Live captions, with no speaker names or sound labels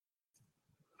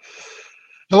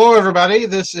Hello, everybody.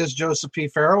 This is Joseph P.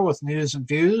 Farrell with News and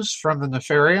Views from the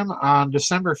Nefarium on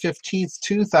December 15th,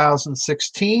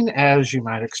 2016. As you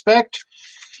might expect,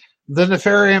 the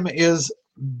Nefarium is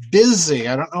busy.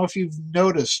 I don't know if you've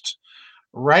noticed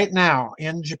right now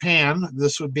in Japan,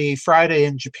 this would be Friday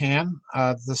in Japan,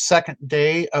 the second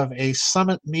day of a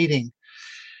summit meeting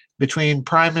between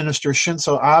Prime Minister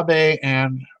Shinzo Abe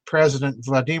and President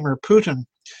Vladimir Putin.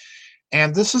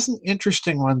 And this is an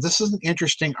interesting one. This is an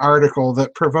interesting article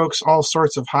that provokes all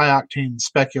sorts of high-octane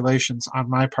speculations on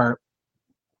my part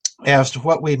as to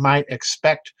what we might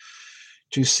expect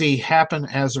to see happen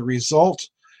as a result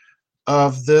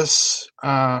of this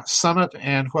summit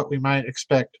and what we might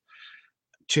expect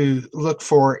to look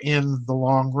for in the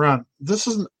long run. This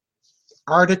is an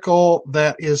article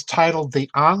that is titled The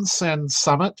Onsen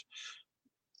Summit.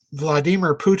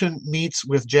 Vladimir Putin meets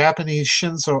with Japanese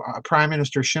Prime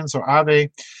Minister Shinzo Abe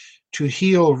to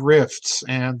heal rifts.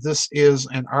 And this is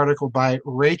an article by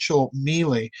Rachel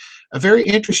Mealy. A very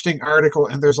interesting article,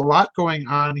 and there's a lot going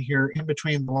on here in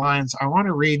between the lines. I want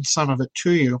to read some of it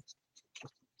to you.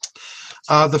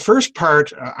 The first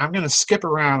part, I'm going to skip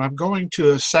around. I'm going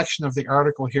to a section of the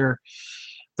article here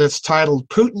that's titled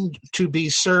Putin to be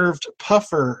served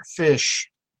puffer fish.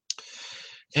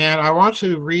 And I want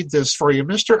to read this for you.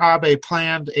 Mr. Abe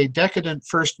planned a decadent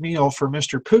first meal for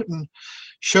Mr. Putin,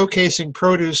 showcasing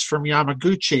produce from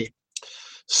Yamaguchi.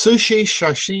 Sushi,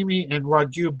 sashimi, and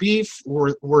Wagyu beef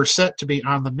were set to be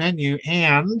on the menu,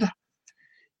 and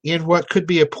in what could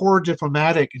be a poor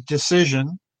diplomatic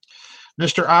decision,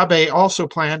 Mr. Abe also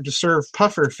planned to serve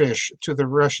puffer fish to the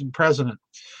Russian president.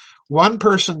 One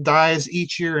person dies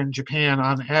each year in Japan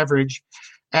on average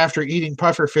after eating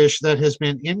pufferfish that has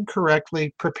been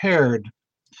incorrectly prepared.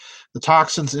 The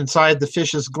toxins inside the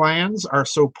fish's glands are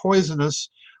so poisonous,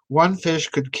 one fish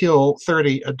could kill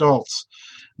 30 adults.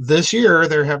 This year,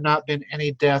 there have not been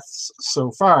any deaths so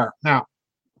far. Now,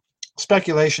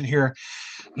 speculation here.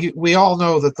 We all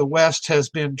know that the West has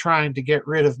been trying to get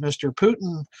rid of Mr.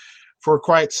 Putin for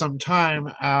quite some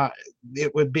time.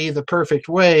 It would be the perfect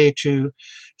way to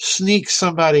sneak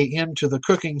somebody into the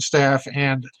cooking staff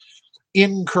and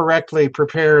incorrectly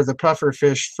prepare the puffer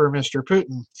fish for Mr.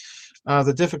 Putin.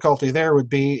 The difficulty there would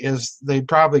be is they'd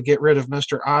probably get rid of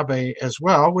Mr. Abe as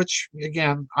well, which,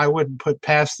 again, I wouldn't put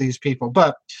past these people.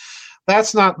 But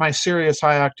that's not my serious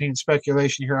high-octane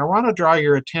speculation here. I want to draw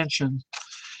your attention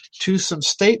to some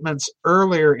statements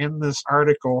earlier in this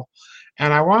article,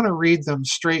 and I want to read them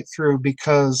straight through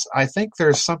because I think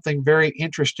there's something very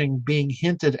interesting being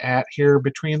hinted at here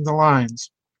between the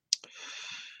lines.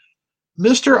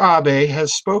 Mr. Abe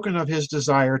has spoken of his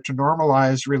desire to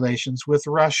normalize relations with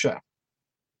Russia.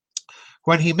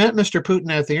 When he met Mr.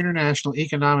 Putin at the International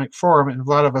Economic Forum in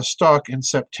Vladivostok in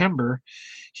September,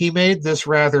 he made this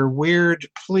rather weird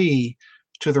plea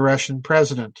to the Russian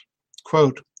president.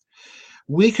 Quote,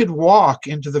 "We could walk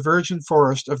into the virgin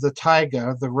forest of the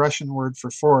taiga, the Russian word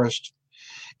for forest,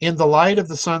 in the light of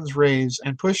the sun's rays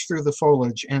and push through the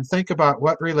foliage and think about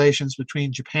what relations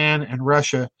between Japan and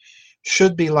Russia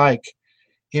should be like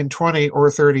in 20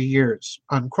 or 30 years,"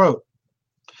 unquote.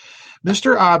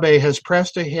 Mr. Abe has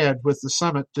pressed ahead with the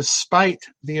summit despite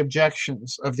the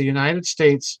objections of the United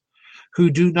States, who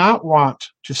do not want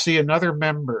to see another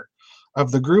member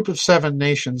of the group of 7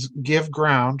 nations give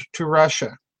ground to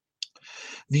Russia.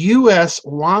 The U.S.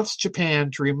 wants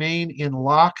Japan to remain in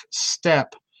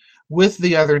lockstep with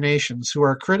the other nations who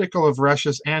are critical of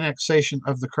Russia's annexation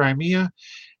of the Crimea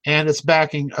and its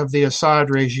backing of the Assad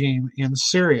regime in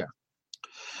Syria.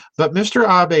 But Mr.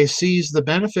 Abe sees the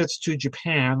benefits to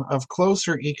Japan of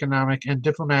closer economic and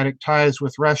diplomatic ties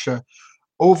with Russia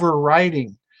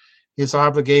overriding his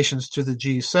obligations to the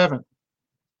G7.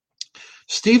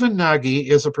 Stephen Nagy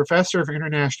is a professor of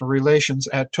international relations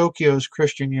at Tokyo's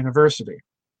Christian University.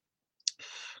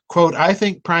 Quote, "I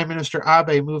think Prime Minister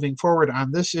Abe moving forward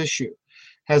on this issue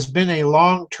has been a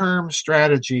long-term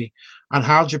strategy on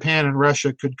how Japan and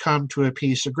Russia could come to a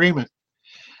peace agreement.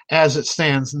 As it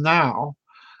stands now,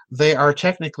 they are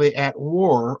technically at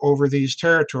war over these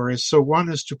territories, so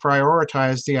one is to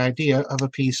prioritize the idea of a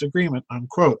peace agreement,"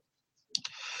 unquote.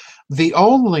 The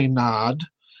only nod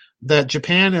that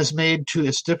Japan has made to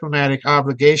its diplomatic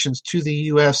obligations to the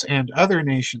U.S. and other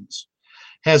nations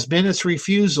has been its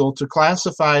refusal to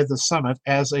classify the summit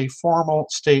as a formal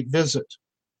state visit.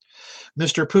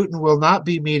 Mr. Putin will not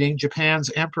be meeting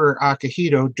Japan's Emperor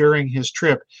Akihito during his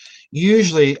trip,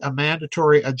 usually a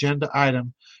mandatory agenda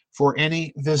item for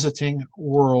any visiting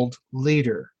world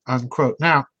leader, unquote.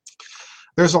 Now,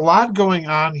 there's a lot going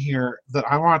on here that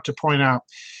I want to point out.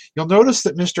 You'll notice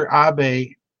that Mr.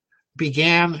 Abe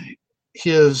began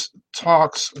his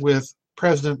talks with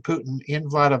President Putin in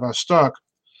Vladivostok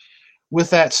with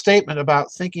that statement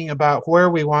about thinking about where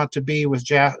we want to be with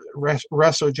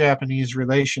Russo-Japanese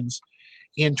relations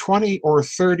in 20 or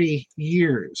 30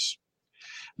 years.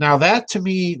 Now that to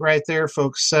me right there,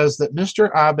 folks, says that Mr.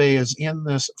 Abe is in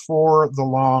this for the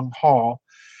long haul,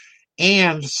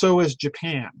 and so is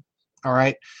Japan. All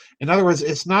right. In other words,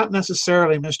 it's not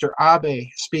necessarily Mr. Abe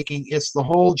speaking, it's the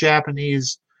whole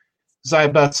Japanese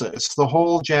Zaibutsu, it's the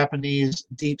whole Japanese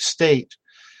deep state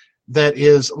that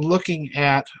is looking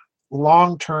at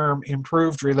long-term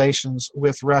improved relations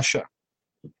with Russia.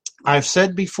 I've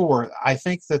said before, I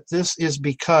think that this is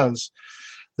because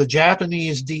the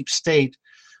Japanese deep state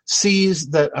sees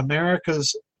that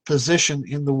America's position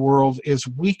in the world is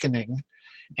weakening,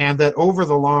 and that over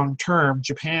the long term,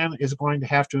 Japan is going to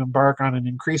have to embark on an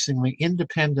increasingly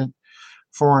independent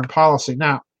foreign policy.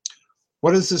 Now,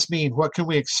 what does this mean? What can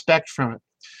we expect from it?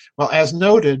 Well, as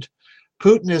noted,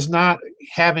 Putin is not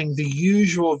having the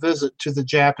usual visit to the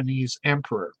Japanese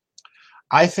emperor.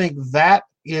 I think that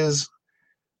is,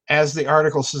 as the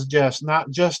article suggests,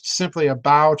 not just simply a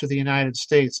bow to the United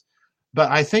States, but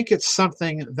I think it's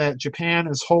something that Japan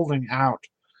is holding out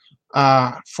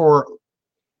for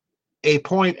a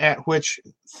point at which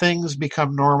things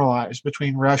become normalized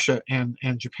between Russia and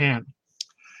Japan.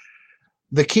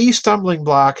 The key stumbling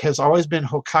block has always been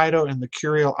Hokkaido and the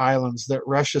Kuril Islands that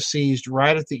Russia seized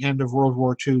right at the end of World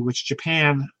War II, which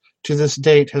Japan to this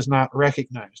date has not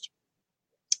recognized.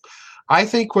 I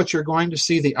think what you're going to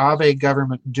see the Abe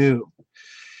government do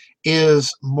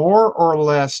is more or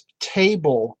less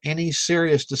table any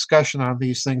serious discussion on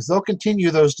these things. They'll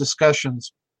continue those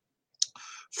discussions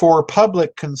for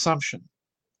public consumption.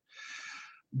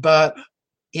 But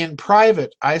in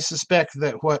private, I suspect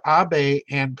that what Abe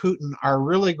and Putin are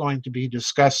really going to be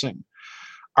discussing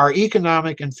are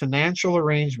economic and financial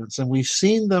arrangements, and we've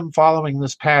seen them following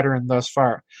this pattern thus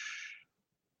far,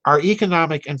 are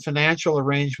economic and financial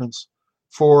arrangements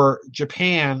for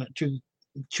Japan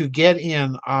to get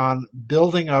in on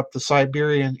building up the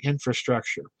Siberian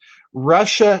infrastructure.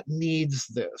 Russia needs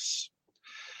this.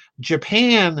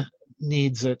 Japan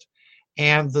needs it,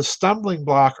 and the stumbling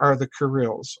block are the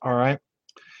Kurils, all right?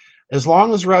 As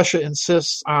long as Russia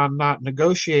insists on not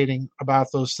negotiating about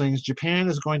those things, Japan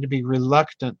is going to be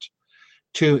reluctant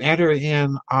to enter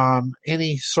in on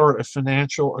any sort of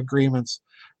financial agreements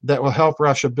that will help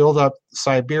Russia build up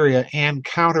Siberia and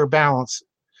counterbalance,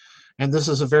 and this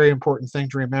is a very important thing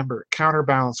to remember,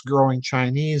 counterbalance growing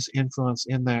Chinese influence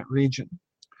in that region.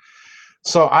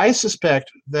 So I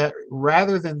suspect that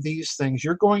rather than these things,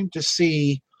 you're going to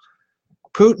see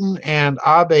Putin and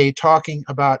Abe talking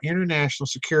about international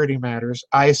security matters,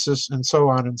 ISIS, and so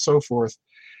on and so forth.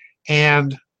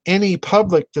 And any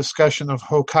public discussion of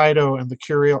Hokkaido and the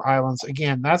Kuril Islands,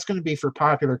 again, that's going to be for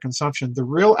popular consumption. The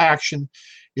real action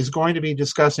is going to be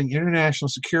discussing international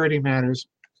security matters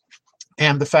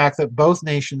and the fact that both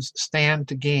nations stand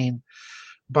to gain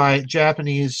by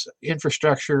Japanese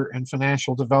infrastructure and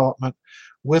financial development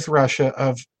with Russia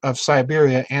of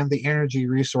Siberia and the energy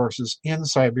resources in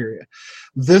Siberia.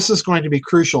 This is going to be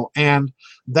crucial, and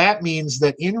that means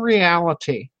that in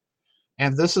reality,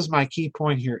 and this is my key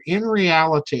point here, in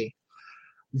reality,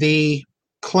 the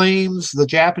claims, the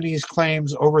Japanese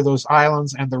claims over those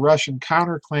islands and the Russian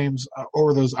counterclaims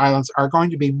over those islands are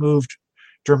going to be moved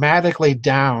dramatically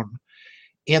down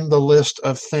in the list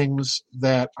of things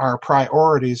that are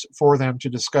priorities for them to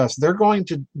discuss. They're going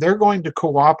to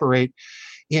cooperate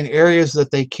in areas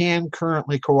that they can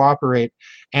currently cooperate,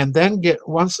 and then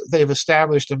once they've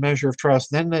established a measure of trust,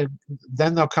 then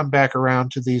they'll come back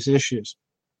around to these issues.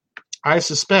 I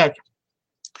suspect,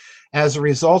 as a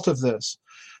result of this,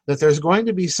 that there's going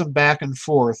to be some back and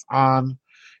forth on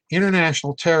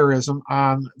international terrorism,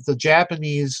 on the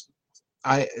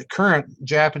current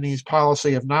Japanese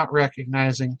policy of not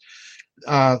recognizing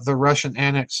the Russian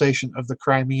annexation of the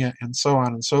Crimea, and so on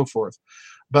and so forth.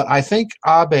 But I think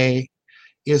Abe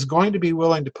is going to be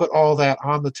willing to put all that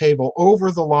on the table over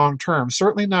the long term,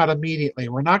 certainly not immediately.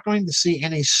 We're not going to see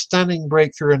any stunning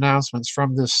breakthrough announcements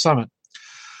from this summit.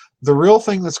 The real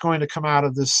thing that's going to come out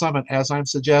of this summit, as I'm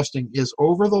suggesting, is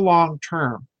over the long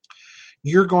term,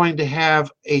 you're going to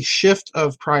have a shift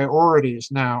of priorities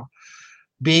now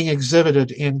being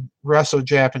exhibited in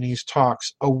Russo-Japanese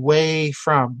talks away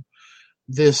from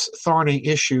this thorny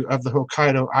issue of the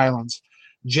Hokkaido Islands.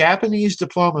 Japanese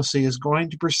diplomacy is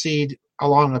going to proceed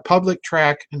along a public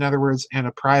track, in other words, and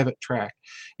a private track.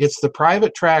 It's the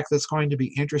private track that's going to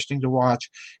be interesting to watch,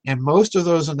 and most of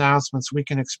those announcements we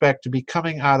can expect to be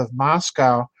coming out of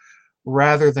Moscow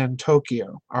rather than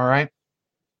Tokyo, all right?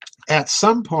 At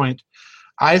some point,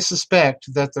 I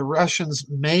suspect that the Russians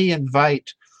may invite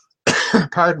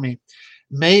pardon me,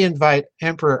 may invite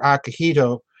Emperor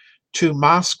Akihito to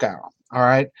Moscow. All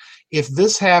right. If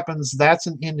this happens, that's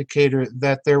an indicator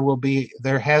that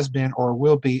there has been, or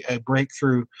will be a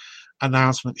breakthrough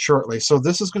announcement shortly. So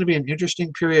this is going to be an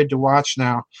interesting period to watch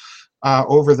now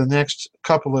over the next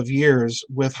couple of years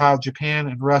with how Japan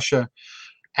and Russia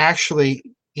actually,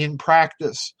 in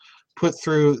practice, put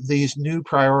through these new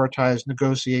prioritized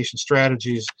negotiation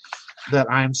strategies that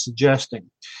I'm suggesting.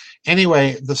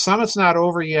 Anyway, the summit's not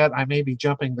over yet. I may be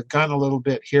jumping the gun a little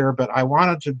bit here, but I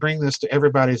wanted to bring this to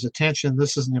everybody's attention.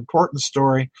 This is an important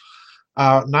story,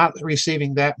 not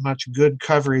receiving that much good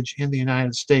coverage in the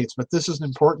United States, but this is an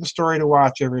important story to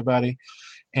watch, everybody.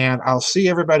 And I'll see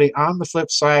everybody on the flip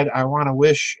side. I want to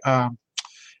wish,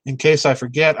 in case I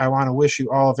forget, I want to wish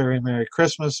you all a very Merry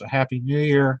Christmas, a Happy New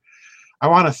Year. I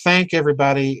want to thank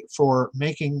everybody for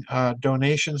making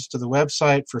donations to the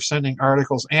website, for sending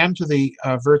articles, and to the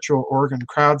Virtual Organ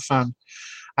Crowdfund.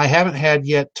 I haven't had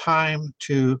yet time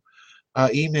to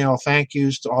email thank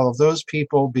yous to all of those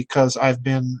people because I've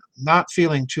been not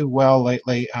feeling too well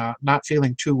lately, not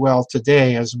feeling too well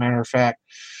today, as a matter of fact.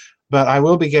 But I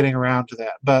will be getting around to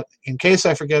that. But in case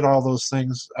I forget all those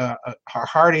things, a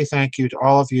hearty thank you to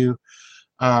all of you.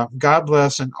 God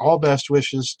bless, and all best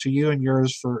wishes to you and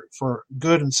yours for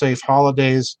good and safe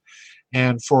holidays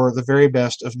and for the very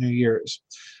best of New Year's.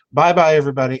 Bye-bye,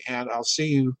 everybody, and I'll see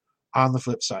you on the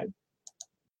flip side.